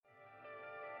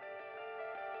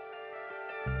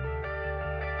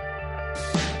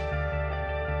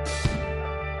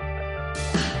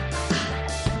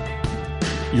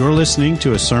You're listening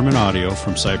to a sermon audio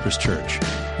from Cypress Church.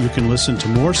 You can listen to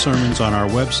more sermons on our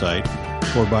website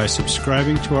or by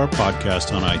subscribing to our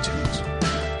podcast on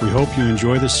iTunes. We hope you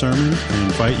enjoy the sermon and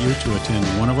invite you to attend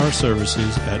one of our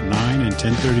services at 9 and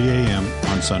 10:30 a.m.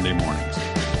 on Sunday mornings.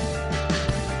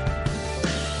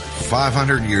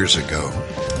 500 years ago,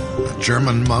 a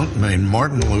German monk named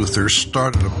Martin Luther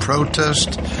started a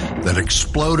protest that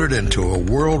exploded into a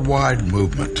worldwide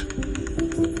movement.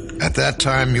 At that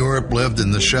time, Europe lived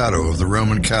in the shadow of the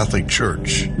Roman Catholic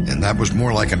Church, and that was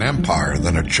more like an empire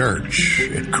than a church.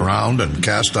 It crowned and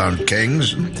cast down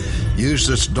kings and used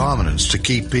its dominance to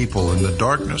keep people in the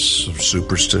darkness of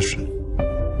superstition.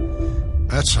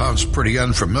 That sounds pretty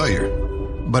unfamiliar,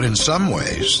 but in some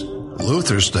ways,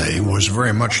 Luther's day was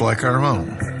very much like our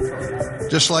own.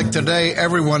 Just like today,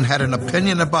 everyone had an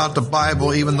opinion about the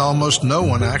Bible, even though almost no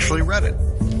one actually read it.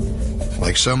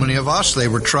 Like so many of us, they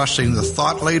were trusting the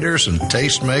thought leaders and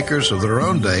tastemakers of their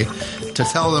own day to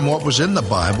tell them what was in the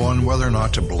Bible and whether or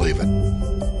not to believe it.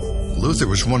 Luther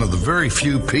was one of the very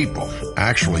few people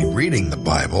actually reading the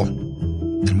Bible,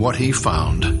 and what he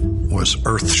found was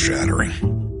earth-shattering.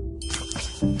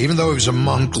 Even though he was a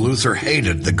monk, Luther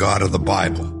hated the God of the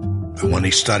Bible. And when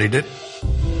he studied it,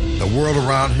 the world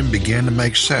around him began to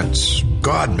make sense.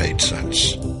 God made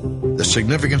sense. The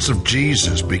significance of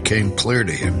Jesus became clear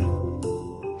to him.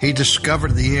 He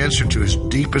discovered the answer to his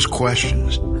deepest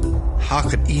questions. How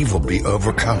could evil be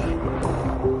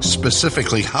overcome?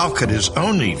 Specifically, how could his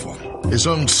own evil, his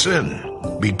own sin,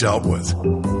 be dealt with?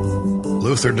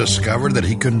 Luther discovered that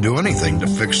he couldn't do anything to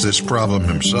fix this problem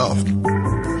himself.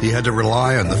 He had to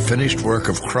rely on the finished work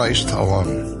of Christ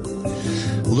alone.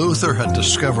 Luther had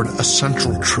discovered a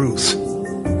central truth.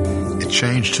 It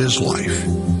changed his life,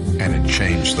 and it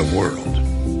changed the world.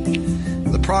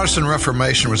 The Protestant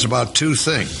Reformation was about two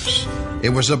things.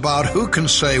 It was about who can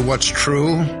say what's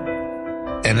true,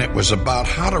 and it was about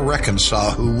how to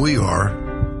reconcile who we are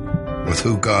with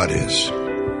who God is.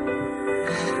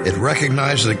 It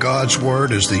recognized that God's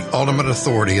Word is the ultimate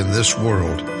authority in this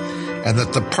world, and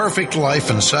that the perfect life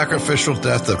and sacrificial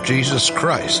death of Jesus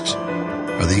Christ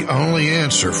are the only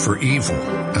answer for evil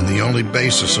and the only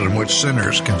basis on which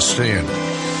sinners can stand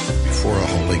before a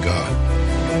holy God.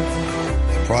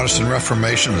 The Protestant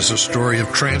Reformation is a story of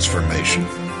transformation,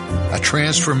 a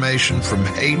transformation from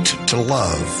hate to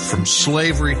love, from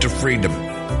slavery to freedom,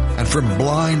 and from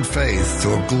blind faith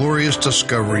to a glorious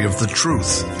discovery of the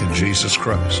truth in Jesus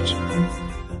Christ.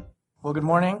 Well, good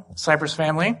morning, Cypress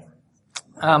family.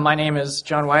 My name is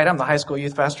John White. I'm the high school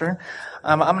youth pastor.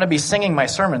 I'm going to be singing my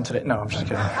sermon today. No, I'm just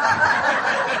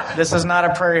kidding. This is not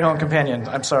a Prairie Home Companion.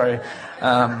 I'm sorry.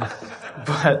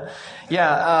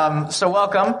 So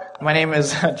welcome. My name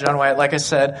is John White. Like I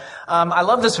said, I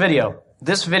love this video.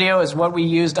 This video is what we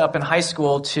used up in high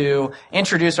school to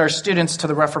introduce our students to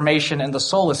the Reformation and the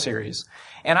Sola series.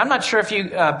 And I'm not sure if you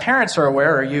parents are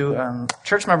aware or you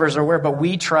church members are aware, but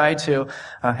we try to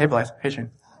hey Blythe, hey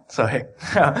Shane. So, hey,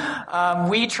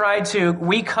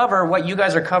 we cover what you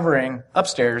guys are covering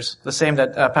upstairs, the same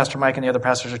that Pastor Mike and the other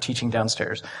pastors are teaching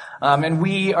downstairs. And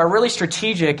we are really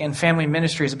strategic in family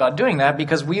ministries about doing that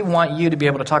because we want you to be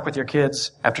able to talk with your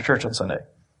kids after church on Sunday.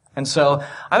 And so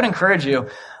I would encourage you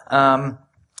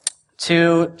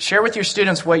to share with your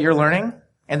students what you're learning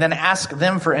and then ask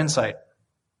them for insight.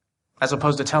 As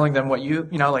opposed to telling them what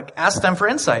ask them for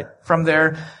insight from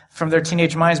their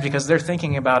teenage minds because they're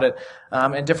thinking about it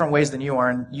in different ways than you are,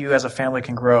 and you as a family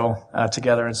can grow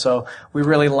together. And so we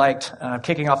really liked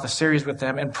kicking off the series with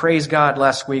them, and praise God,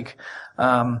 last week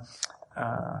at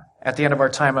the end of our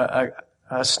time,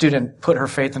 a student put her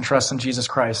faith and trust in Jesus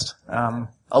Christ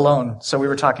alone. So we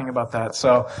were talking about that.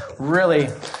 So really,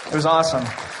 it was awesome.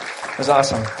 It was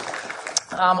awesome.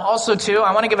 Also, too,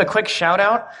 I want to give a quick shout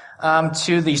out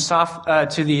to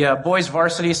the boys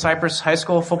varsity Cypress High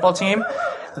School football team.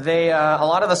 They a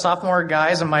lot of the sophomore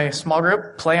guys in my small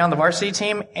group play on the varsity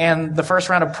team, and the first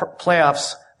round of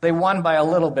playoffs they won by a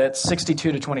little bit,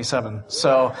 62-27.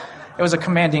 So it was a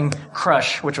commanding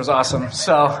crush, which was awesome.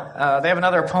 So they have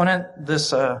another opponent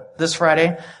this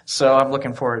Friday, so I'm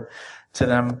looking forward to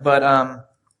them. But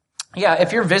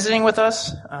if you're visiting with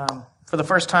us for the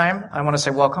first time, I want to say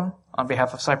welcome on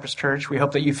behalf of Cypress Church. We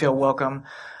hope that you feel welcome.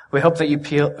 We hope that you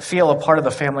feel a part of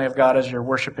the family of God as you're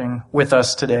worshiping with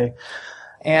us today.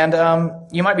 And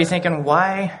you might be thinking,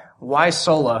 why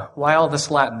sola? Why all this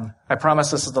Latin? I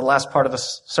promise this is the last part of the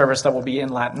service that will be in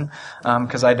Latin,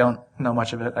 because I don't know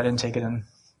much of it. I didn't take it in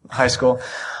high school.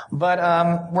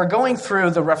 But we're going through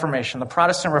the Reformation, the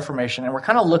Protestant Reformation, and we're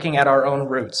kind of looking at our own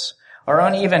roots, our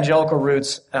own evangelical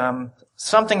roots,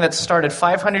 something that started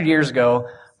 500 years ago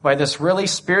by this really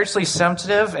spiritually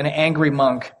sensitive and angry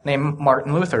monk named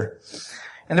Martin Luther.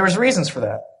 And there was reasons for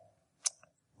that.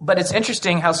 But it's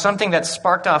interesting how something that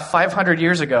sparked off 500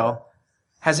 years ago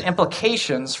has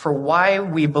implications for why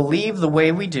we believe the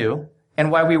way we do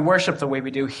and why we worship the way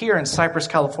we do here in Cypress,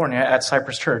 California at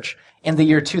Cypress Church in the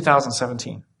year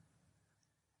 2017.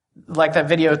 Like that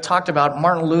video talked about,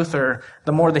 Martin Luther,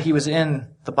 the more that he was in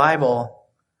the Bible,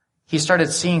 he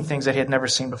started seeing things that he had never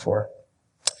seen before.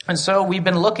 And so we've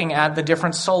been looking at the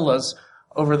different solas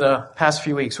over the past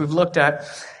few weeks. We've looked at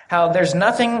how there's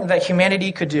nothing that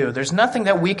humanity could do. There's nothing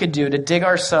that we could do to dig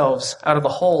ourselves out of the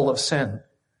hole of sin.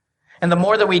 And the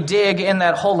more that we dig in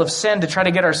that hole of sin to try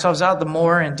to get ourselves out, the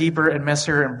more and deeper and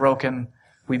messier and broken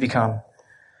we become.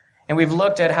 And we've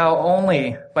looked at how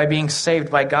only by being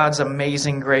saved by God's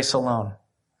amazing grace alone,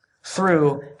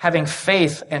 through having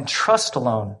faith and trust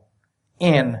alone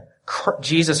in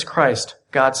Jesus Christ,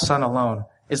 God's Son alone,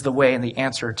 is the way and the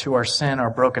answer to our sin, our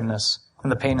brokenness,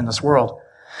 and the pain in this world.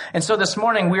 And so this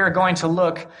morning we are going to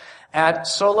look at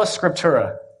sola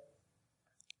scriptura,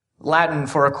 Latin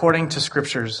for according to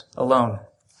scriptures alone.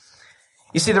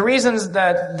 You see, the reasons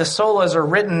that the solas are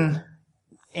written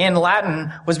in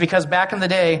Latin was because back in the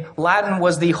day, Latin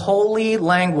was the holy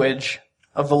language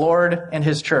of the Lord and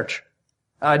His church.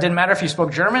 It didn't matter if you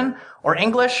spoke German or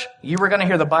English, you were going to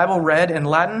hear the Bible read in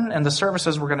Latin, and the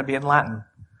services were going to be in Latin.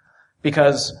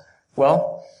 Because,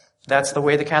 well, that's the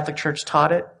way the Catholic Church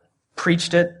taught it,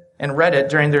 preached it, and read it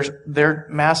during their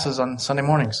masses on Sunday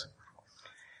mornings.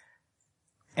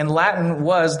 And Latin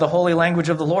was the holy language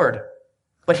of the Lord.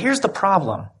 But here's the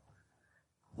problem.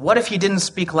 What if you didn't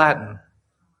speak Latin?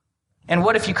 And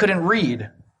what if you couldn't read?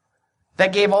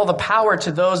 That gave all the power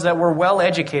to those that were well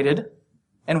educated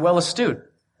and well astute,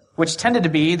 which tended to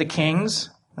be the kings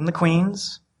and the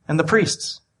queens and the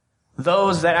priests.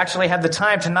 Those that actually had the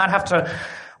time to not have to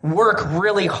work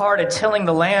really hard at tilling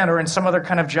the land or in some other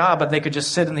kind of job, but they could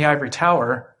just sit in the ivory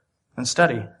tower and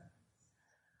study.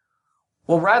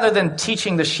 Well, rather than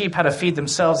teaching the sheep how to feed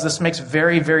themselves, this makes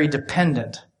very, very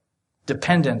dependent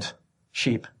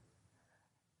sheep.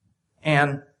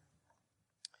 And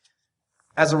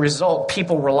as a result,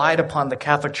 people relied upon the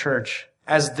Catholic Church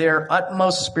as their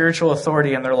utmost spiritual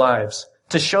authority in their lives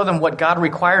to show them what God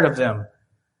required of them.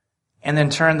 And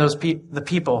then turn the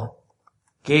people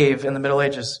gave in the Middle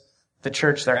Ages the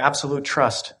church their absolute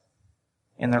trust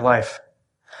in their life.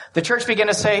 The church began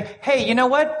to say, hey, you know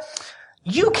what?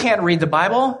 You can't read the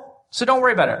Bible, so don't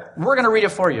worry about it. We're going to read it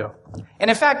for you.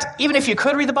 And in fact, even if you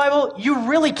could read the Bible, you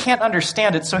really can't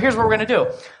understand it. So here's what we're going to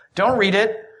do. Don't read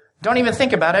it. Don't even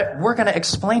think about it. We're going to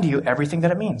explain to you everything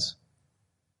that it means.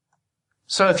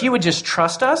 So if you would just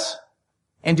trust us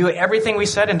and do everything we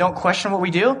said and don't question what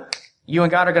we do, you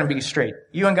and God are going to be straight.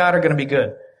 You and God are going to be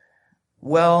good.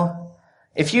 Well,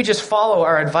 if you just follow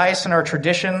our advice and our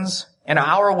traditions and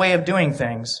our way of doing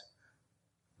things,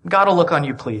 God will look on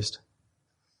you pleased.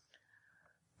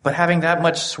 But having that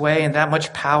much sway and that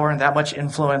much power and that much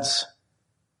influence,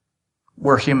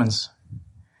 we're humans.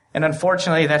 And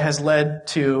unfortunately, that has led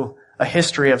to a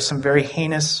history of some very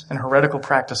heinous and heretical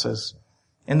practices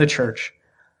in the church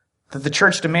that the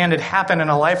church demanded happen in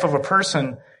a life of a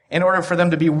person in order for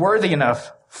them to be worthy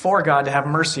enough for God to have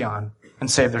mercy on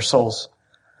and save their souls.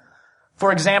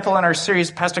 For example, in our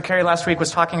series, Pastor Kerry last week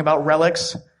was talking about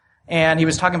relics, and he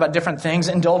was talking about different things,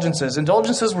 indulgences.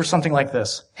 Indulgences were something like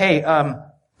this. Hey,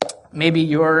 maybe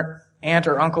your aunt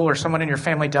or uncle or someone in your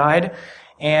family died,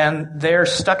 and they're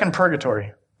stuck in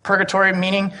purgatory. Purgatory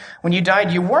meaning when you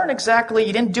died, you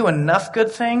didn't do enough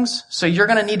good things, so you're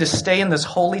going to need to stay in this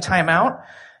holy time out,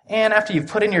 and after you've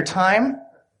put in your time,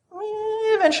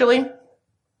 eventually,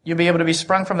 you'll be able to be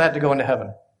sprung from that to go into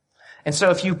heaven. And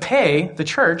so if you pay the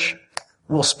church,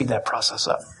 we'll speed that process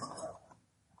up.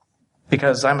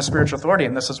 Because I'm a spiritual authority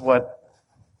and this is the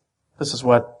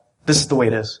way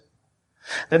it is.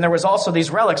 Then there was also these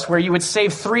relics where you would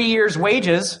save 3 years'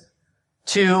 wages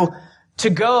to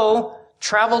go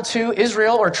travel to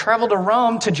Israel or travel to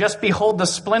Rome to just behold the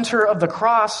splinter of the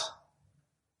cross.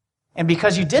 And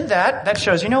because you did that, that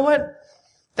shows, you know what?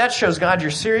 That shows God you're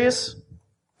serious.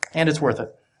 And it's worth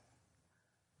it.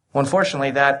 Well,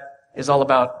 unfortunately, that is all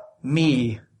about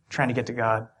me trying to get to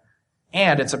God.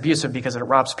 And it's abusive because it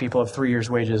robs people of 3 years'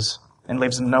 wages and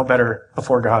leaves them no better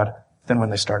before God than when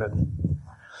they started.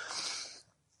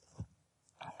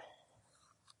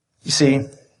 You see,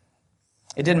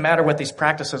 it didn't matter what these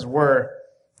practices were.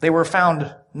 They were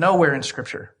found nowhere in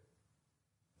Scripture.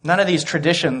 None of these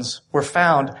traditions were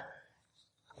found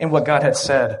in what God had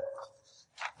said.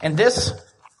 And this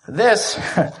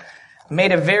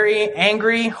made a very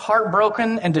angry,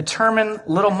 heartbroken, and determined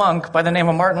little monk by the name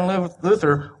of Martin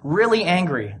Luther really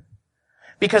angry.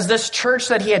 Because this church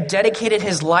that he had dedicated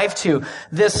his life to,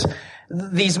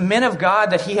 these men of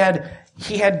God that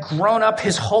he had grown up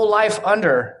his whole life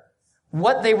under,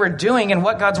 what they were doing and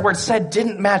what God's word said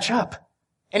didn't match up.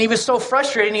 And he was so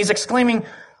frustrated, and he's exclaiming,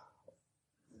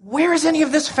 where is any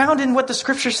of this found in what the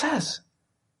scripture says?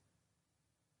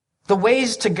 The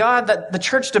ways to God that the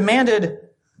church demanded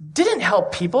didn't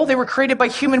help people. They were created by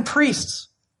human priests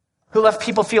who left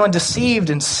people feeling deceived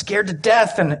and scared to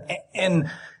death and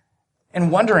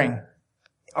wondering,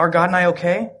 are God and I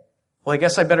okay? Well, I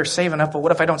guess I better save enough, but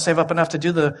what if I don't save up enough to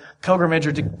do the pilgrimage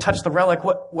or to touch the relic?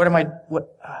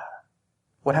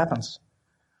 What happens?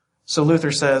 So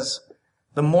Luther says,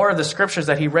 the more of the scriptures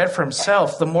that he read for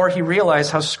himself, the more he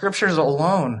realized how scriptures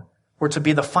alone were to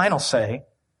be the final say,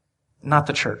 not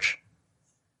the church.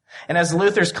 And as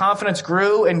Luther's confidence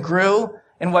grew and grew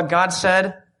in what God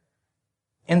said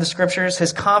in the scriptures,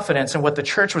 his confidence in what the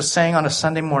church was saying on a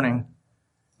Sunday morning,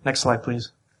 next slide,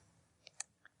 please,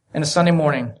 and a Sunday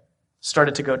morning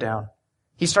started to go down.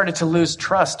 He started to lose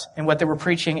trust in what they were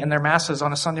preaching in their masses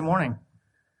on a Sunday morning.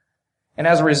 And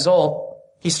as a result,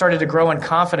 he started to grow in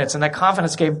confidence, and that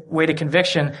confidence gave way to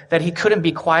conviction that he couldn't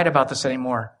be quiet about this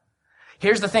anymore.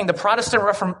 Here's the thing, the Protestant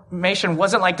Reformation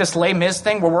wasn't like this Les Mis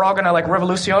thing where we're all gonna like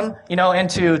revolution,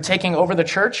 into taking over the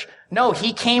church. No,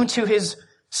 he came to his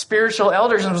spiritual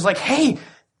elders and was like, hey,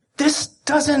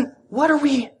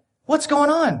 what's going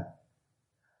on?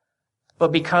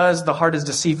 But because the heart is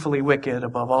deceitfully wicked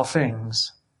above all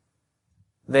things,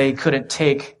 they couldn't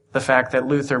take the fact that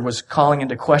Luther was calling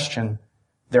into question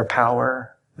their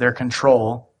power, their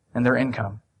control, and their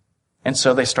income. And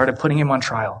so they started putting him on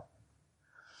trial.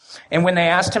 And when they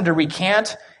asked him to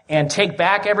recant and take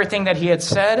back everything that he had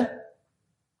said,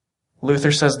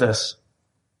 Luther says this.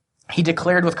 He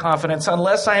declared with confidence,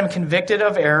 unless I am convicted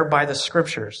of error by the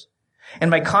scriptures, and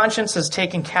my conscience is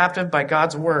taken captive by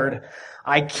God's word,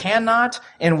 I cannot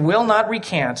and will not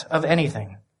recant of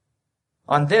anything.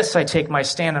 On this I take my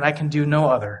stand, and I can do no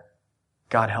other.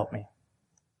 God help me.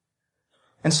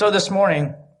 And so this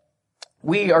morning,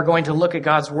 we are going to look at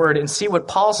God's word and see what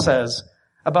Paul says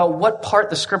about what part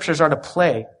the scriptures are to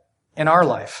play in our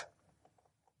life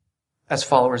as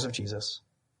followers of Jesus.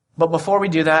 But before we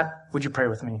do that, would you pray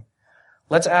with me?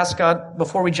 Let's ask God,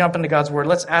 before we jump into God's word,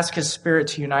 let's ask his Spirit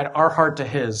to unite our heart to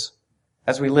his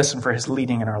as we listen for his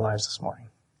leading in our lives this morning.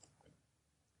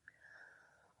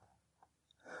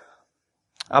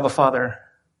 Abba, Father,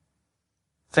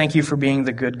 thank you for being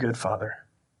the good, good Father.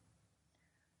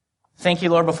 Thank you,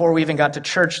 Lord, before we even got to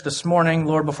church this morning,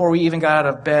 Lord, before we even got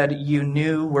out of bed, you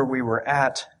knew where we were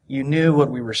at. You knew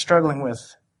what we were struggling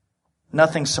with.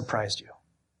 Nothing surprised you.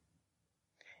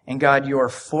 And God, your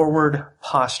forward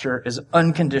posture is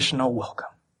unconditional welcome.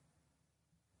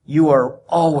 You are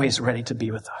always ready to be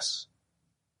with us.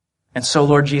 And so,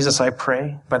 Lord Jesus, I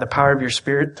pray by the power of your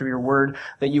Spirit through your word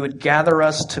that you would gather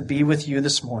us to be with you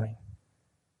this morning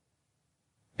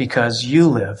because you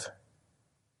live.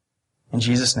 In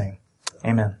Jesus' name,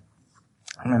 amen.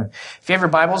 Amen. If you have your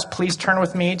Bibles, please turn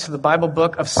with me to the Bible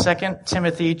book of 2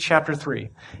 Timothy chapter 3.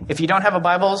 If you don't have a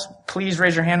Bibles, please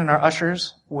raise your hand and our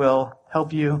ushers will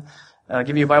help you,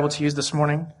 give you a Bible to use this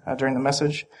morning during the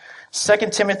message. 2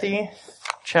 Timothy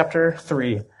chapter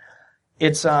 3.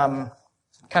 It's kind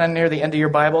of near the end of your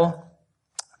Bible.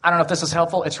 I don't know if this is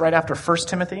helpful. It's right after 1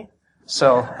 Timothy.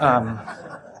 So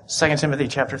 2 Timothy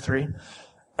chapter 3.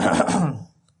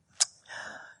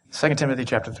 2 Timothy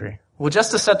chapter 3. Well,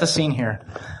 just to set the scene here,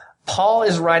 Paul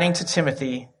is writing to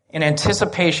Timothy in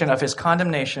anticipation of his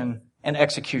condemnation and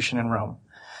execution in Rome.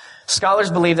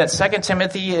 Scholars believe that 2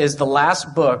 Timothy is the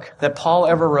last book that Paul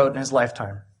ever wrote in his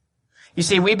lifetime. You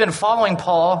see, we've been following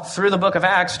Paul through the book of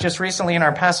Acts just recently in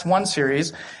our Past One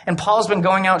series, and Paul's been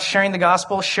going out sharing the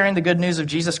gospel, sharing the good news of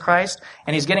Jesus Christ,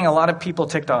 and he's getting a lot of people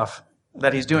ticked off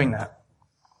that he's doing that.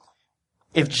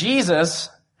 If Jesus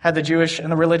had the Jewish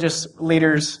and the religious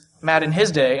leaders mad in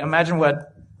his day, imagine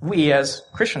what we as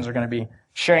Christians are going to be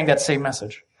sharing that same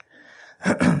message.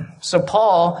 So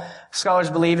Paul, scholars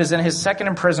believe, is in his second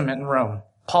imprisonment in Rome.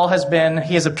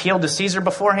 He has appealed to Caesar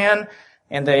beforehand,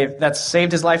 and that's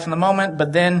saved his life in the moment,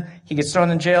 but then he gets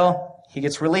thrown in jail, he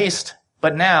gets released.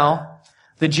 But now,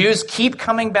 the Jews keep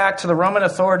coming back to the Roman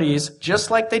authorities, just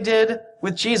like they did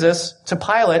with Jesus, to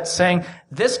Pilate, saying,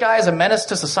 this guy is a menace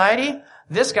to society.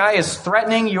 This guy is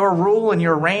threatening your rule and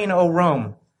your reign, O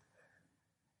Rome.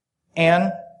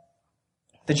 And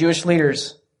the Jewish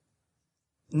leaders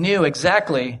knew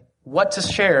exactly what to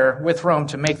share with Rome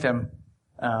to make them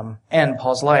end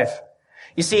Paul's life.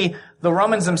 You see, the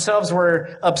Romans themselves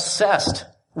were obsessed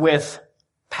with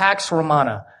Pax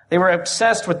Romana. They were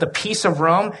obsessed with the peace of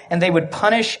Rome, and they would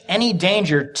punish any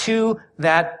danger to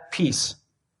that peace.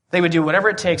 They would do whatever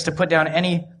it takes to put down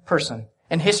any person.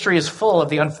 And history is full of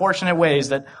the unfortunate ways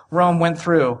that Rome went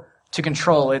through to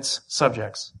control its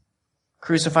subjects.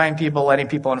 Crucifying people, lighting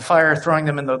people on fire, throwing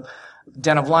them in the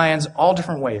den of lions, all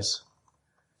different ways.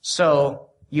 So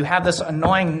you have this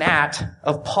annoying gnat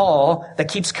of Paul that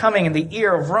keeps coming in the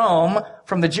ear of Rome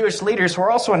from the Jewish leaders who are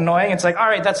also annoying. It's like, all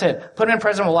right, that's it. Put him in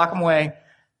prison, we'll lock him away.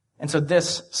 And so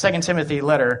this 2 Timothy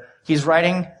letter, he's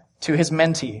writing to his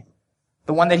mentee,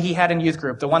 the one that he had in youth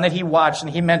group, the one that he watched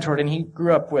and he mentored and he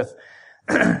grew up with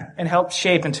and helped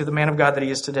shape into the man of God that he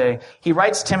is today. He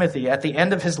writes Timothy at the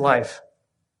end of his life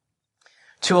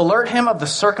to alert him of the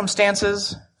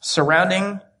circumstances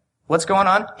surrounding what's going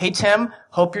on. Hey, Tim,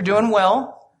 hope you're doing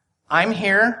well. I'm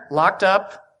here, locked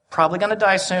up, probably going to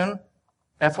die soon.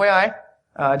 FYI.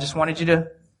 I just wanted you to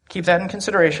keep that in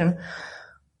consideration.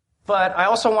 But I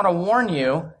also want to warn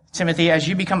you, Timothy, as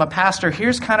you become a pastor,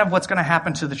 here's kind of what's going to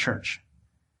happen to the church.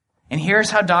 And here's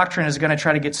how doctrine is going to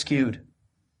try to get skewed.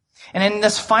 And in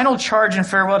this final charge and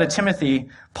farewell to Timothy,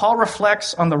 Paul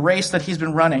reflects on the race that he's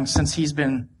been running since he's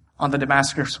been on the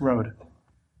Damascus road.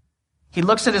 He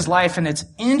looks at his life, and it's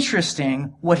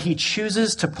interesting what he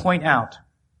chooses to point out.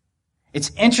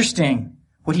 It's interesting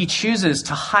what he chooses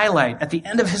to highlight at the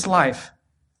end of his life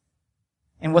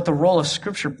and what the role of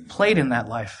Scripture played in that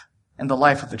life and the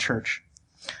life of the church.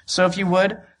 So if you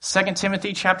would, 2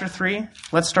 Timothy chapter 3,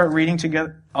 let's start reading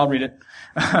together. I'll read it,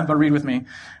 but read with me.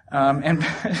 And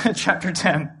chapter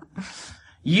 10.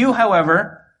 You,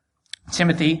 however,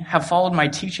 Timothy, have followed my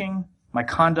teaching, my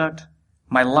conduct,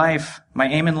 my life, my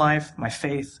aim in life, my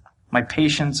faith, my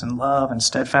patience and love and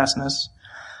steadfastness.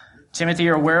 Timothy,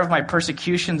 you're aware of my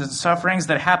persecutions and sufferings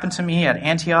that happened to me at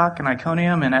Antioch and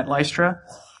Iconium and at Lystra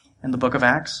in the book of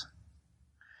Acts.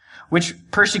 Which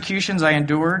persecutions I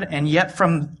endured, and yet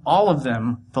from all of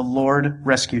them the Lord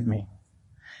rescued me.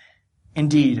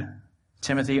 Indeed,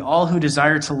 Timothy, all who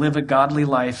desire to live a godly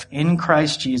life in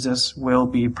Christ Jesus will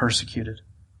be persecuted.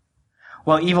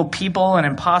 While evil people and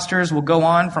impostors will go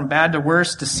on from bad to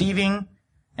worse, deceiving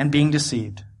and being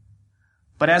deceived.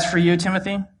 But as for you,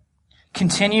 Timothy,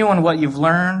 continue in what you've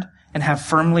learned and have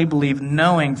firmly believed,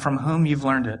 knowing from whom you've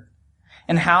learned it,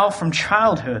 and how from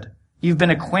childhood you've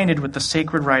been acquainted with the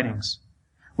sacred writings,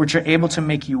 which are able to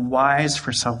make you wise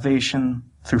for salvation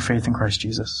through faith in Christ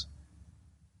Jesus.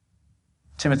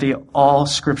 Timothy, all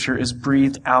Scripture is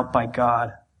breathed out by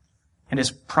God and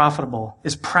is profitable,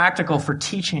 is practical for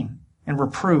teaching and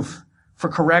reproof, for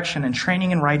correction and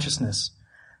training in righteousness,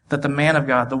 that the man of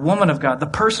God, the woman of God, the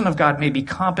person of God may be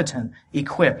competent,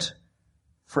 equipped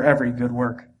for every good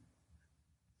work.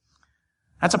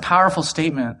 That's a powerful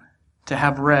statement to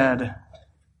have read.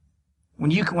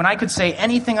 When I could say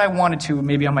anything I wanted to,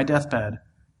 maybe on my deathbed,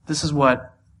 this is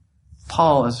what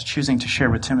Paul is choosing to share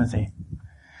with Timothy.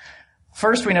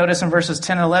 First, we notice in verses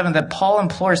 10 and 11 that Paul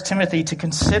implores Timothy to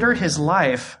consider his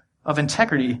life of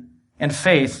integrity and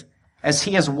faith as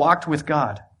he has walked with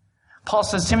God. Paul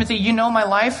says, Timothy, you know my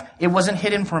life. It wasn't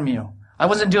hidden from you. I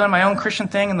wasn't doing my own Christian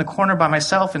thing in the corner by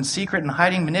myself in secret and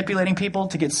hiding, manipulating people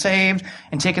to get saved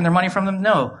and taking their money from them.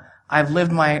 No, I've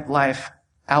lived my life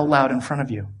out loud in front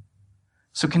of you.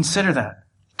 So consider that.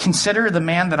 Consider the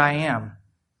man that I am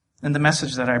and the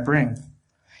message that I bring.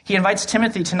 He invites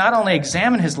Timothy to not only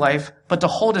examine his life, but to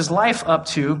hold his life up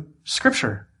to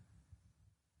Scripture.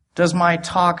 Does my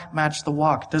talk match the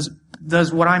walk?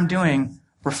 Does what I'm doing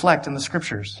reflect in the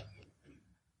Scriptures?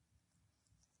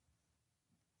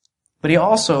 But he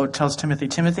also tells Timothy,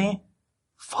 Timothy,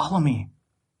 follow me.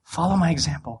 Follow my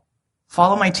example.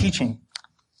 Follow my teaching.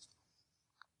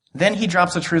 Then he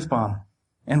drops a truth bomb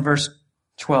in verse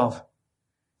 12,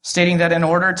 stating that in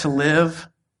order to live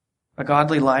a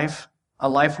godly life, a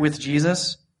life with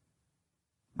Jesus,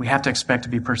 we have to expect to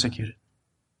be persecuted.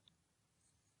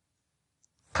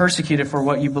 Persecuted for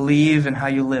what you believe and how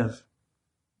you live.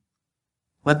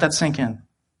 Let that sink in.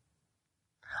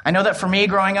 I know that for me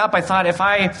growing up, I thought if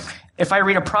I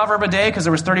read a proverb a day, because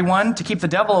there was 31, to keep the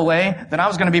devil away, then I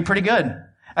was going to be pretty good.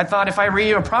 I thought if I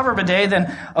read a proverb a day,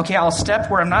 then, okay, I'll step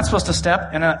where I'm not supposed to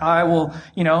step, and I will,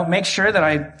 make sure that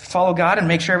I follow God and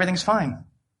make sure everything's fine.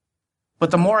 But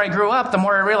the more I grew up, the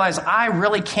more I realized I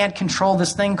really can't control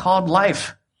this thing called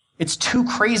life. It's too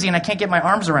crazy and I can't get my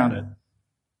arms around it.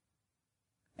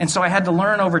 And so I had to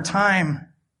learn over time,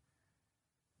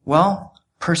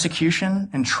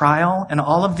 persecution and trial and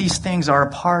all of these things are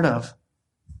a part of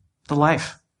the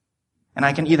life. And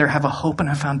I can either have a hope and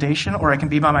a foundation, or I can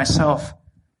be by myself,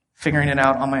 figuring it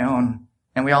out on my own.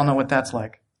 And we all know what that's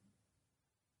like.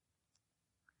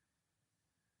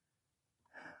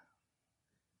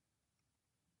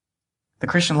 The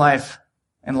Christian life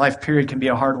and life period can be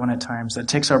a hard one at times that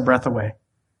takes our breath away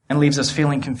and leaves us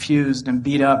feeling confused and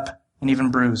beat up and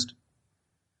even bruised.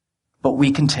 But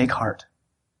we can take heart.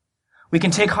 We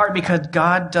can take heart because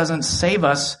God doesn't save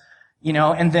us,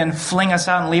 and then fling us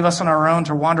out and leave us on our own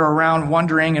to wander around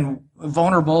wondering and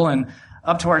vulnerable and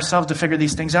up to ourselves to figure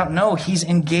these things out. No, He's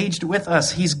engaged with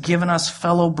us. He's given us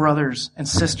fellow brothers and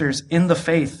sisters in the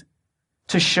faith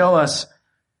to show us,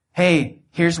 hey,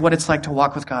 here's what it's like to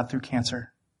walk with God through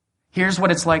cancer. Here's what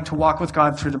it's like to walk with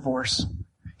God through divorce.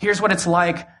 Here's what it's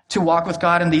like to walk with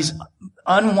God in these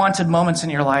unwanted moments in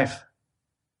your life.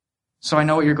 So I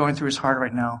know what you're going through is hard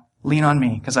right now. Lean on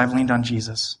me because I've leaned on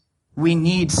Jesus. We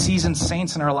need seasoned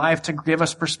saints in our life to give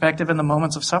us perspective in the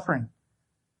moments of suffering.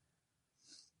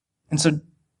 And so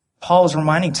Paul is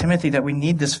reminding Timothy that we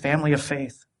need this family of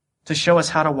faith to show us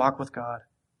how to walk with God.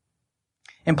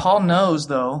 And Paul knows,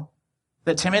 though,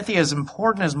 that Timothy, as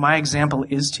important as my example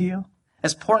is to you,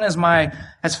 as important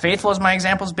as faithful as my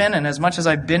example's been, and as much as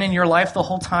I've been in your life the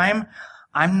whole time,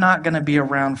 I'm not going to be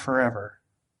around forever.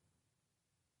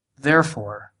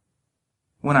 Therefore,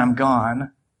 when I'm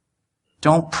gone,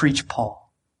 don't preach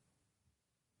Paul.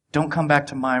 Don't come back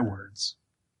to my words.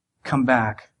 Come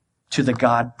back to the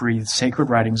God-breathed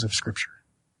sacred writings of Scripture.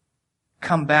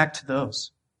 Come back to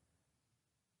those.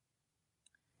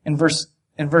 In verse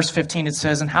 15 it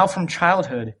says, "And how from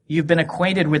childhood you've been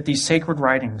acquainted with these sacred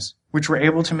writings, which were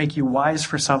able to make you wise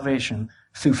for salvation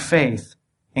through faith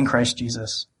in Christ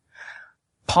Jesus."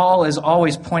 Paul is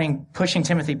always pushing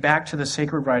Timothy back to the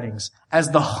sacred writings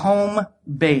as the home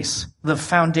base, the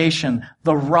foundation,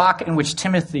 the rock in which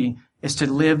Timothy is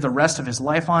to live the rest of his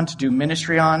life on, to do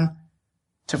ministry on,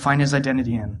 to find his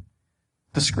identity in.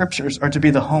 The Scriptures are to be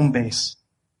the home base.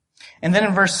 And then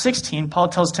in verse 16, Paul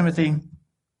tells Timothy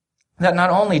that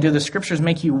not only do the Scriptures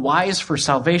make you wise for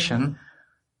salvation,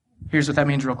 here's what that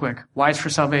means real quick. Wise for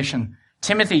salvation.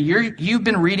 Timothy, you've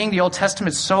been reading the Old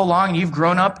Testament so long, you've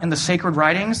grown up in the sacred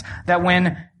writings, that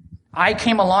when I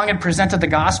came along and presented the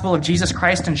gospel of Jesus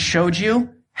Christ and showed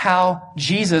you how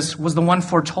Jesus was the one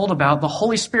foretold about, the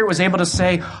Holy Spirit was able to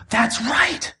say, that's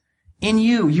right. In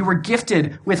you were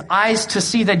gifted with eyes to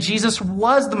see that Jesus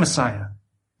was the Messiah.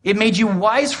 It made you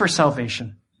wise for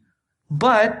salvation.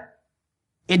 But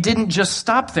it didn't just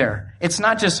stop there. It's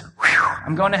not just,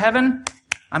 I'm going to heaven,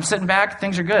 I'm sitting back,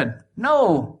 things are good.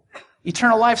 No.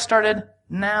 Eternal life started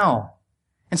now.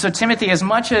 And so Timothy, as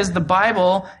much as the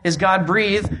Bible is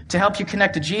God-breathed to help you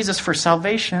connect to Jesus for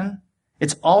salvation,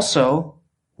 it's also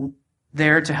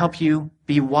there to help you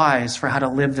be wise for how to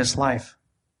live this life.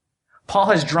 Paul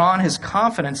has drawn his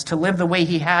confidence to live the way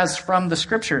he has from the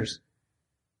Scriptures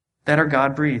that are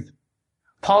God-breathed.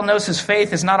 Paul knows his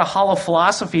faith is not a hollow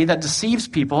philosophy that deceives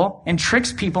people and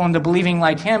tricks people into believing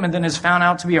like him and then is found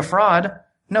out to be a fraud.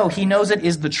 No, he knows it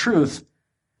is the truth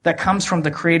that comes from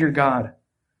the Creator God,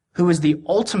 who is the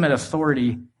ultimate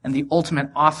authority and the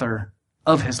ultimate author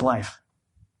of his life.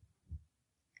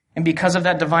 And because of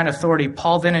that divine authority,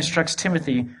 Paul then instructs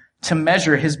Timothy to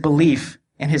measure his belief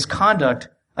and his conduct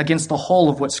against the whole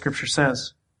of what Scripture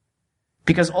says.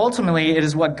 Because ultimately it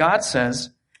is what God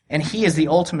says, and he is the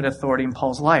ultimate authority in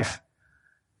Paul's life.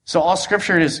 So all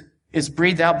Scripture is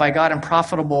breathed out by God and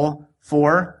profitable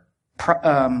for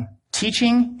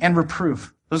teaching and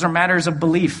reproof. Those are matters of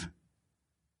belief.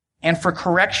 And for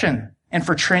correction and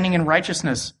for training in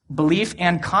righteousness, belief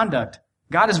and conduct.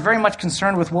 God is very much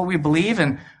concerned with what we believe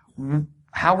and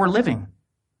how we're living.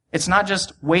 It's not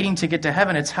just waiting to get to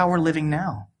heaven, it's how we're living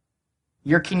now.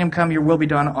 Your kingdom come, your will be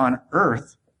done on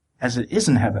earth as it is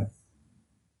in heaven.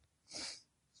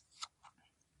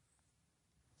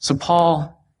 So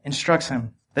Paul instructs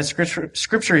him that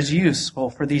Scripture is useful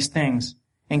for these things.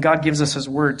 And God gives us His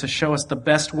Word to show us the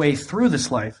best way through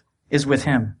this life is with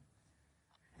Him.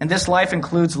 And this life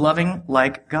includes loving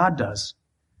like God does.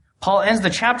 Paul ends the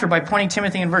chapter by pointing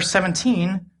Timothy in verse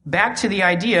 17 back to the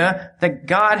idea that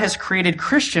God has created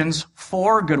Christians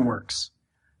for good works.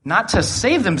 Not to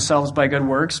save themselves by good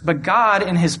works, but God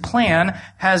in His plan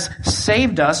has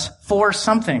saved us for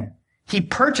something. He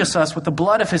purchased us with the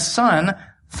blood of His Son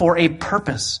for a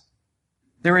purpose.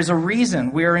 There is a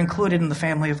reason we are included in the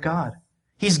family of God.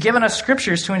 He's given us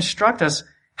Scriptures to instruct us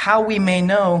how we may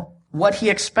know what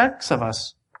He expects of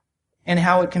us and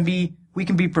how we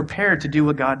can be prepared to do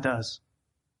what God does.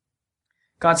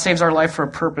 God saves our life for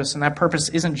a purpose, and that purpose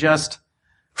isn't just,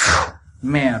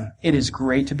 man, it is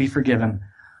great to be forgiven.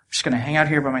 I'm just going to hang out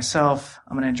here by myself.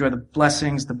 I'm going to enjoy the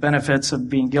blessings, the benefits of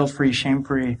being guilt-free,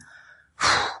 shame-free.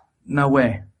 No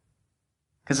way.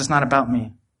 Because it's not about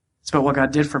me. It's about what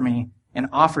God did for me and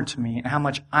offered to me and how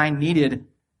much I needed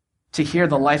to hear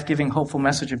the life-giving, hopeful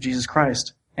message of Jesus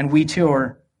Christ. And we too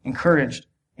are encouraged,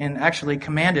 and actually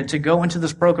commanded to go into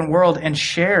this broken world and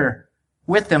share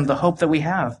with them the hope that we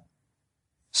have.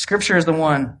 Scripture is the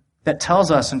one that tells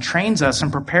us and trains us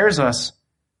and prepares us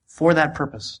for that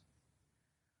purpose.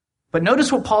 But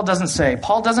notice what Paul doesn't say.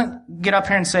 Paul doesn't get up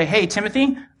here and say, hey,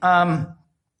 Timothy, I'm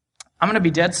going to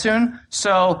be dead soon,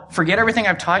 so forget everything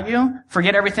I've taught you.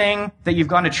 Forget everything that you've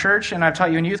gone to church and I've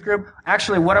taught you in youth group.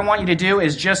 Actually, what I want you to do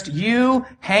is just you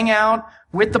hang out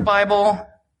with the Bible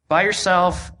by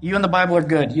yourself. You and the Bible are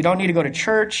good. You don't need to go to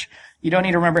church. You don't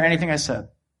need to remember anything I said.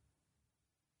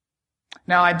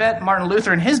 Now, I bet Martin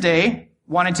Luther in his day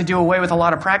wanted to do away with a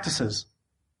lot of practices,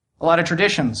 a lot of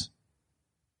traditions.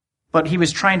 But he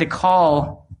was trying to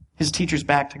call his teachers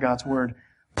back to God's word.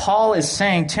 Paul is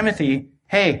saying, Timothy,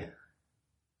 hey,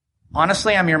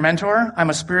 honestly, I'm your mentor. I'm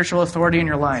a spiritual authority in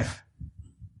your life.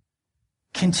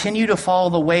 Continue to follow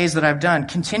the ways that I've done.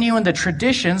 Continue in the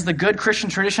traditions, the good Christian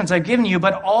traditions I've given you,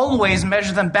 but always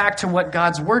measure them back to what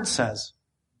God's word says.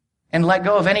 And let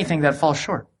go of anything that falls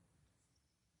short.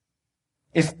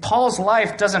 If Paul's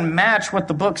life doesn't match what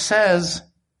the book says,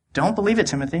 don't believe it,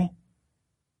 Timothy.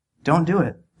 Don't do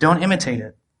it. Don't imitate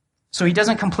it. So he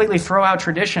doesn't completely throw out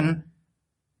tradition.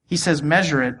 He says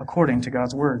measure it according to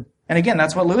God's word. And again,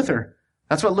 that's what Luther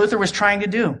was trying to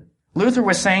do. Luther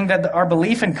was saying that our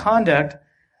belief and conduct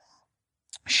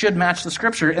should match the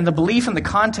Scripture, and the belief and the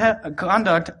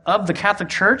conduct of the Catholic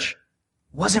Church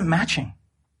wasn't matching.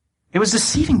 It was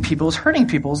deceiving people, it was hurting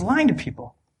people, it was lying to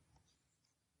people.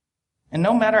 And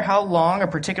no matter how long a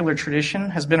particular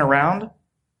tradition has been around,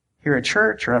 here at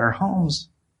church or at our homes,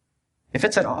 if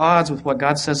it's at odds with what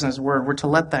God says in His Word, we're to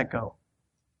let that go.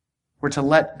 We're to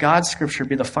let God's Scripture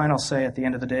be the final say at the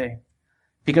end of the day.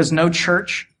 Because no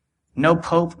church, no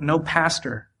pope, no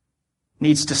pastor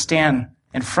needs to stand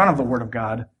in front of the Word of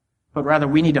God, but rather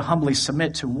we need to humbly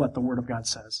submit to what the Word of God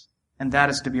says. And that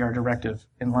is to be our directive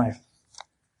in life.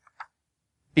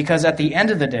 Because at the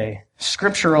end of the day,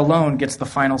 Scripture alone gets the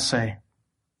final say.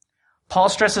 Paul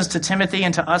stresses to Timothy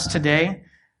and to us today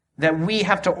that we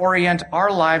have to orient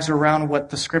our lives around what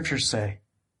the Scriptures say,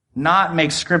 not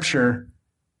make Scripture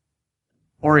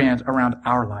orient around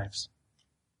our lives.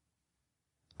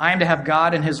 I am to have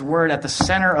God and His Word at the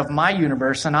center of my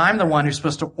universe, and I'm the one who's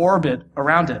supposed to orbit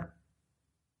around it.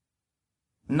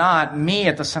 Not me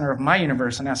at the center of my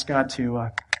universe and ask God to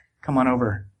come on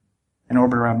over and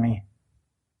orbit around me.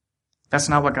 That's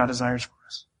not what God desires for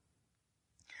us.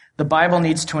 The Bible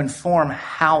needs to inform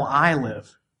how I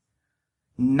live,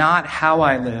 not how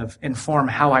I live inform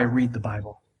how I read the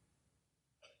Bible.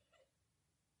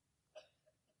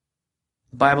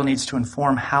 The Bible needs to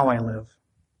inform how I live,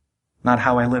 not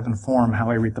how I live inform how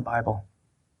I read the Bible.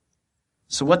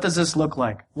 So what does this look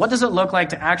like? What does it look like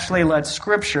to actually let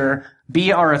Scripture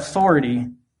be our authority,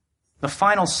 the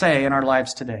final say in our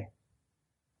lives today?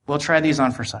 We'll try these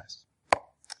on for size.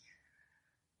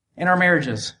 In our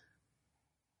marriages,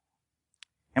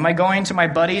 am I going to my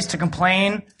buddies to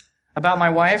complain about my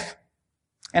wife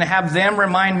and have them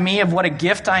remind me of what a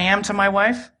gift I am to my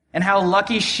wife and how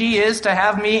lucky she is to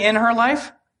have me in her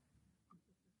life?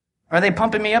 Are they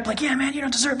pumping me up like, yeah, man, you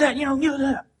don't deserve that,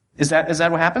 Is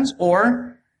that what happens?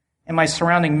 Or am I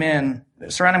surrounding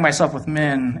myself with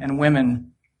men and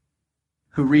women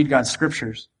who read God's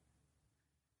Scriptures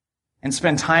and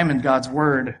spend time in God's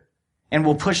Word and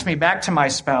will push me back to my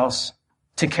spouse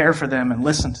to care for them and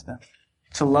listen to them,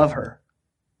 to love her,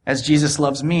 as Jesus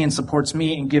loves me and supports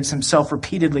me and gives Himself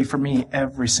repeatedly for me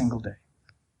every single day?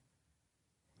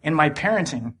 In my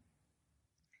parenting,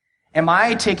 am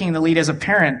I taking the lead as a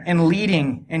parent in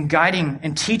leading and guiding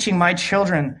and teaching my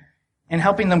children and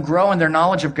helping them grow in their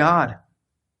knowledge of God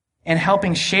and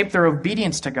helping shape their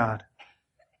obedience to God?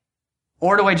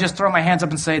 Or do I just throw my hands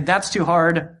up and say, that's too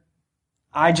hard.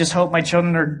 I just hope my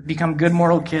children become good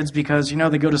moral kids because,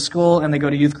 they go to school and they go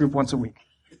to youth group once a week.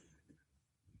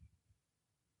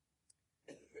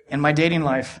 In my dating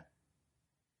life,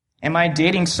 am I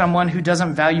dating someone who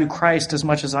doesn't value Christ as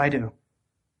much as I do?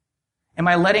 Am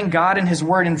I letting God and His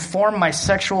Word inform my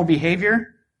sexual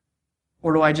behavior?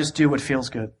 Or do I just do what feels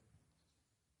good?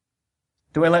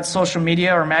 Do I let social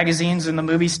media or magazines and the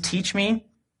movies teach me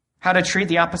how to treat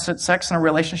the opposite sex in a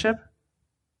relationship?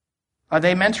 Are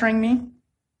they mentoring me?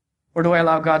 Or do I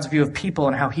allow God's view of people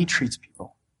and how He treats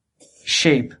people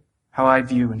shape how I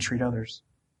view and treat others?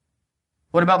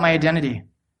 What about my identity?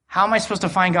 How am I supposed to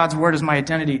find God's Word as my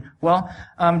identity? Well,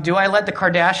 do I let the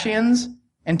Kardashians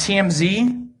and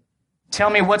TMZ tell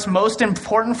me what's most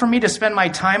important for me to spend my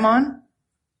time on?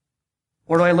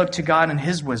 Or do I look to God and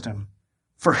His wisdom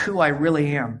for who I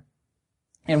really am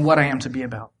and what I am to be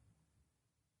about?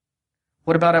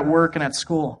 What about at work and at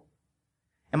school?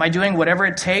 Am I doing whatever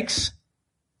it takes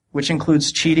which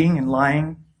includes cheating and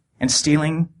lying and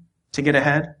stealing to get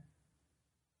ahead?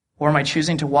 Or am I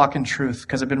choosing to walk in truth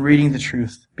because I've been reading the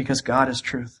truth, because God is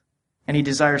truth, and He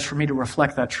desires for me to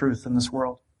reflect that truth in this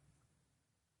world?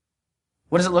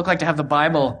 What does it look like to have the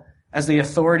Bible as the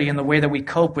authority in the way that we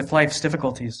cope with life's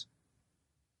difficulties?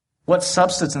 What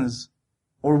substances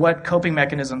or what coping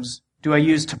mechanisms do I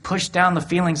use to push down the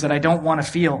feelings that I don't want to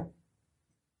feel,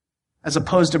 as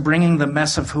opposed to bringing the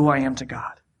mess of who I am to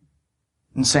God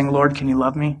and saying, Lord, can you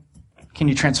love me? Can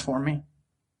you transform me?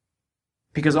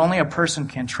 Because only a person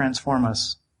can transform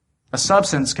us. A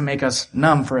substance can make us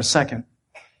numb for a second,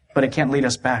 but it can't lead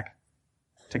us back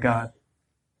to God.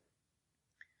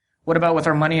 What about with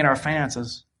our money and our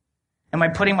finances? Am I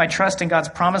putting my trust in God's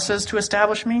promises to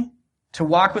establish me, to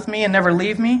walk with me and never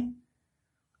leave me?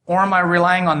 Or am I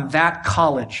relying on that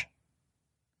college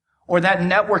or that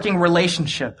networking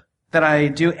relationship that I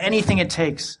do anything it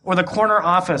takes, or the corner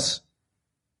office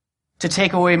to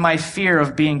take away my fear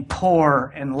of being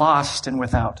poor and lost and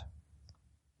without?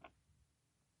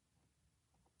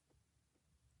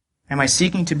 Am I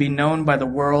seeking to be known by the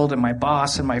world and my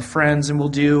boss and my friends and will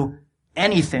do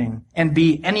anything and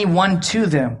be anyone to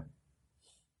them?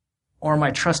 Or am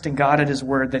I trusting God at His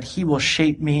word that He will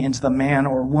shape me into the man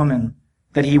or woman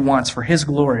that He wants for His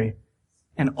glory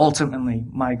and ultimately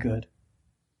my good?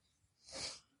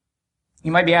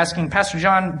 You might be asking, Pastor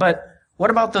John, but what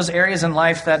about those areas in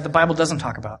life that the Bible doesn't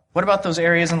talk about? What about those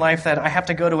areas in life that I have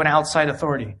to go to an outside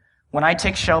authority? When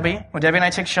Debbie and I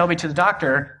take Shelby to the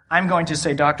doctor, I'm going to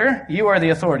say, Doctor, you are the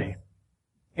authority.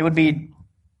 It would be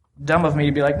dumb of me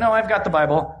to be like, no, I've got the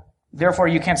Bible, therefore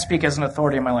you can't speak as an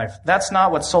authority in my life. That's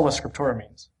not what sola scriptura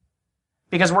means.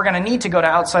 Because we're going to need to go to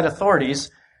outside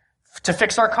authorities to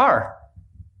fix our car.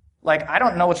 Like, I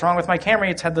don't know what's wrong with my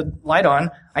Camry, it's had the light on.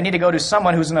 I need to go to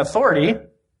someone who's an authority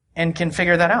and can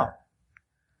figure that out.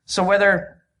 So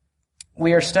whether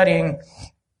we are studying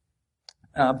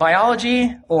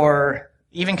biology or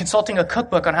even consulting a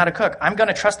cookbook on how to cook, I'm going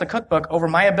to trust the cookbook over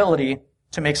my ability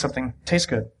to make something taste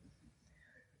good.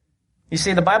 You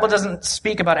see, the Bible doesn't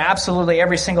speak about absolutely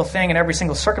every single thing in every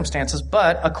single circumstances,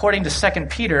 but according to 2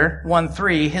 Peter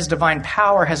 1:3, His divine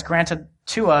power has granted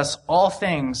to us all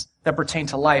things that pertain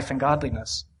to life and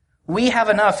godliness. We have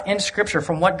enough in Scripture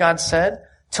from what God said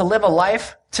to live a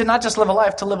life, to not just live a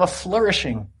life, to live a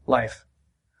flourishing life.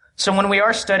 So when we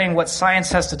are studying what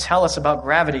science has to tell us about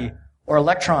gravity or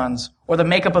electrons or the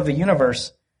makeup of the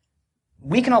universe,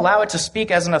 we can allow it to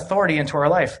speak as an authority into our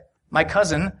life. My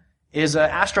cousin is an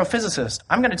astrophysicist.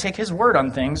 I'm going to take his word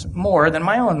on things more than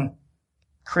my own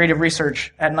creative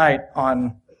research at night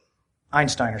on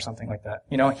Einstein or something like that.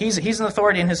 You know, he's an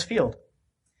authority in his field.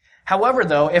 However,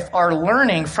 though, if our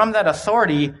learning from that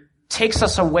authority takes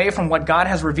us away from what God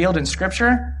has revealed in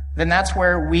Scripture, then that's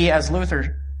where we, as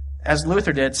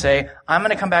Luther did, say, I'm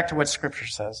going to come back to what Scripture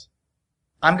says.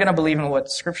 I'm going to believe in what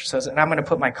Scripture says, and I'm going to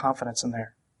put my confidence in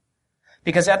there.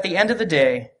 Because at the end of the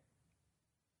day,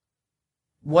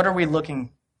 what are we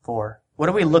looking for? What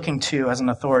are we looking to as an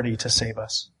authority to save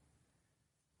us?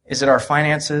 Is it our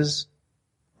finances,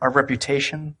 our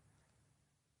reputation,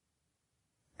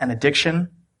 an addiction,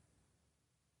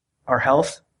 our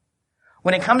health?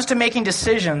 When it comes to making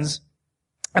decisions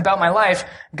about my life,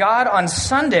 God, on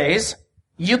Sundays,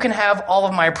 you can have all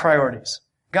of my priorities.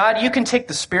 God, you can take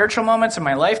the spiritual moments in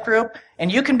my life group,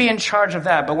 and you can be in charge of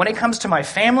that. But when it comes to my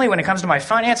family, when it comes to my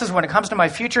finances, when it comes to my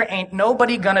future, ain't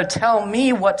nobody gonna tell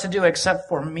me what to do except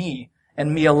for me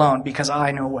and me alone, because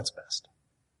I know what's best.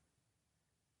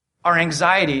 Our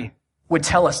anxiety would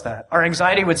tell us that. Our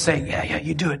anxiety would say, yeah,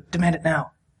 you do it. Demand it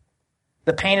now.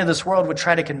 The pain of this world would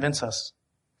try to convince us.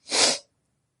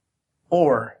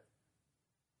 Or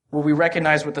will we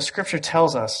recognize what the Scripture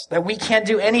tells us, that we can't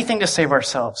do anything to save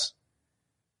ourselves?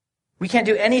 We can't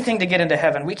do anything to get into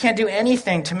heaven. We can't do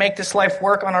anything to make this life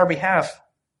work on our behalf.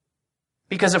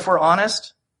 Because if we're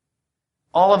honest,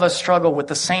 all of us struggle with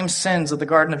the same sins of the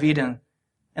Garden of Eden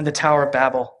and the Tower of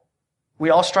Babel.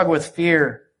 We all struggle with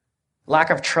fear,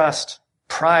 lack of trust,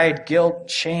 pride,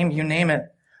 guilt, shame, you name it.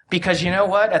 Because you know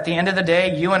what? At the end of the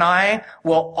day, you and I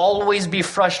will always be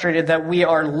frustrated that we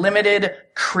are limited,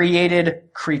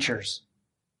 created creatures.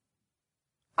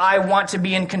 I want to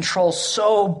be in control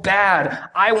so bad.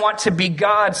 I want to be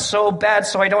God so bad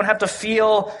so I don't have to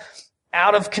feel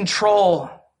out of control.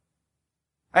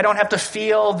 I don't have to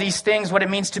feel these things, what it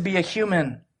means to be a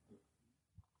human,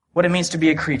 what it means to be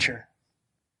a creature.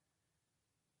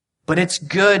 But it's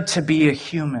good to be a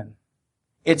human.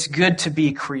 It's good to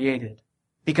be created,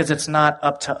 because it's not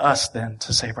up to us then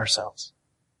to save ourselves.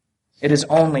 It is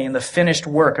only in the finished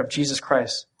work of Jesus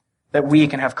Christ that we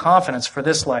can have confidence for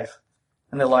this life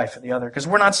and the life of the other, because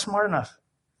we're not smart enough.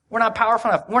 We're not powerful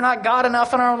enough. We're not God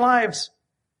enough in our lives.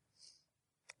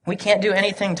 We can't do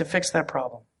anything to fix that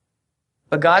problem.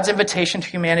 But God's invitation to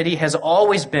humanity has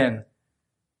always been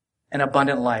an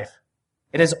abundant life.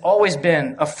 It has always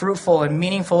been a fruitful and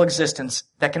meaningful existence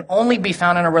that can only be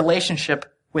found in a relationship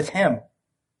with Him.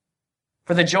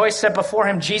 For the joy set before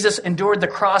Him, Jesus endured the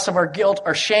cross of our guilt,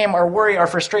 our shame, our worry, our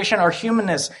frustration, our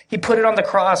humanness. He put it on the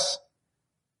cross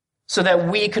so that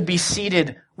we could be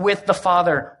seated with the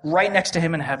Father right next to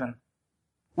Him in heaven.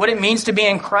 What it means to be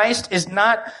in Christ is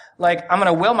not like, I'm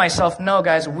going to will myself. No,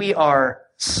 guys, we are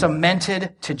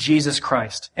cemented to Jesus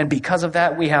Christ. And because of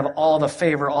that, we have all the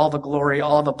favor, all the glory,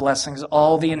 all the blessings,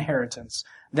 all the inheritance.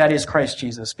 That is Christ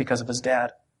Jesus because of His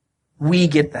dad. We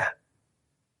get that.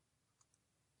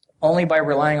 Only by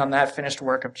relying on that finished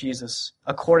work of Jesus,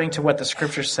 according to what the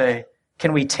Scriptures say,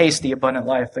 can we taste the abundant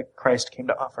life that Christ came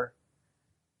to offer.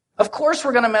 Of course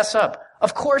we're going to mess up.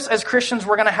 Of course, as Christians,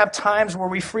 we're going to have times where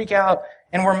we freak out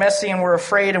and we're messy and we're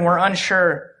afraid and we're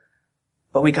unsure.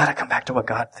 But we got to come back to what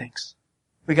God thinks.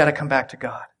 We got to come back to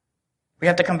God. We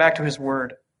have to come back to His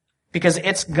Word because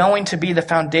it's going to be the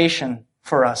foundation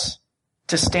for us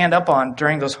to stand up on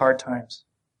during those hard times.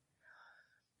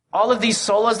 All of these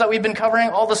solas that we've been covering,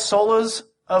 all the solas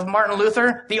of Martin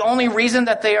Luther, the only reason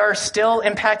that they are still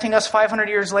impacting us 500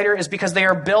 years later is because they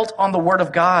are built on the Word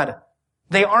of God.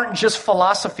 They aren't just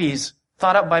philosophies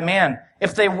thought up by man.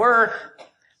 If they were,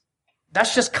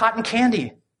 that's just cotton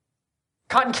candy.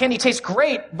 Cotton candy tastes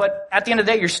great, but at the end of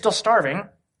the day, you're still starving,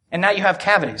 and now you have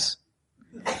cavities.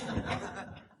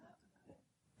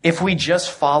 If we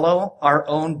just follow our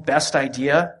own best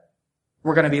idea,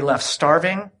 we're going to be left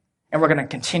starving, and we're going to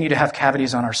continue to have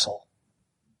cavities on our soul.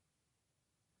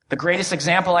 The greatest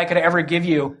example I could ever give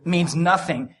you means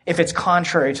nothing if it's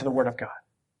contrary to the Word of God.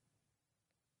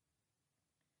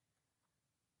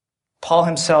 Paul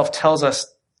himself tells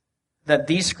us that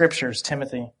these scriptures,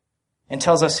 Timothy, and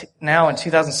tells us now in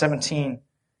 2017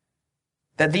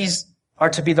 that these are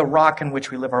to be the rock in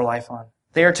which we live our life on.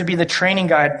 They are to be the training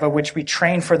guide by which we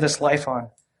train for this life on.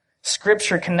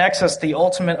 Scripture connects us to the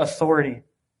ultimate authority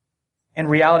and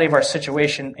reality of our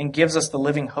situation and gives us the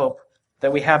living hope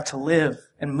that we have to live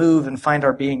and move and find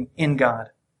our being in God.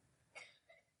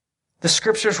 The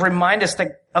scriptures remind us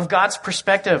that of God's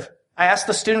perspective. I asked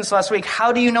the students last week,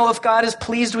 how do you know if God is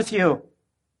pleased with you?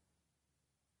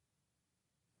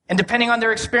 And depending on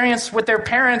their experience with their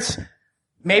parents,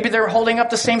 maybe they're holding up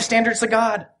the same standards to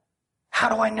God. How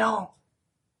do I know?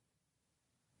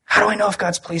 How do I know if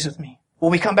God's pleased with me?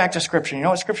 Well, we come back to Scripture. You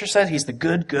know what Scripture says? He's the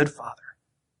good, good Father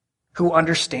who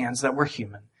understands that we're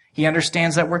human. He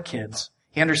understands that we're kids.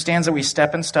 He understands that we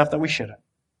step in stuff that we shouldn't.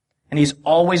 And He's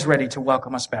always ready to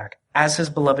welcome us back as His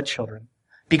beloved children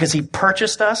because He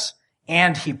purchased us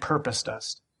and He purposed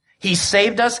us. He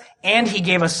saved us and He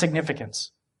gave us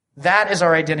significance. That is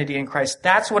our identity in Christ.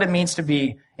 That's what it means to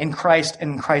be in Christ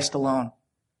and in Christ alone.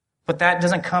 But that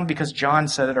doesn't come because John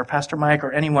said it or Pastor Mike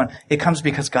or anyone. It comes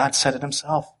because God said it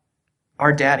Himself.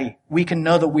 Our daddy. We can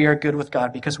know that we are good with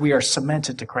God because we are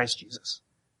cemented to Christ Jesus.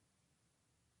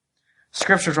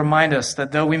 Scriptures remind us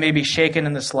that though we may be shaken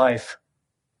in this life,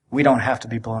 we don't have to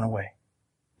be blown away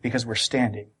because we're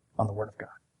standing on the Word of God.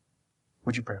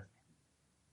 Would you pray?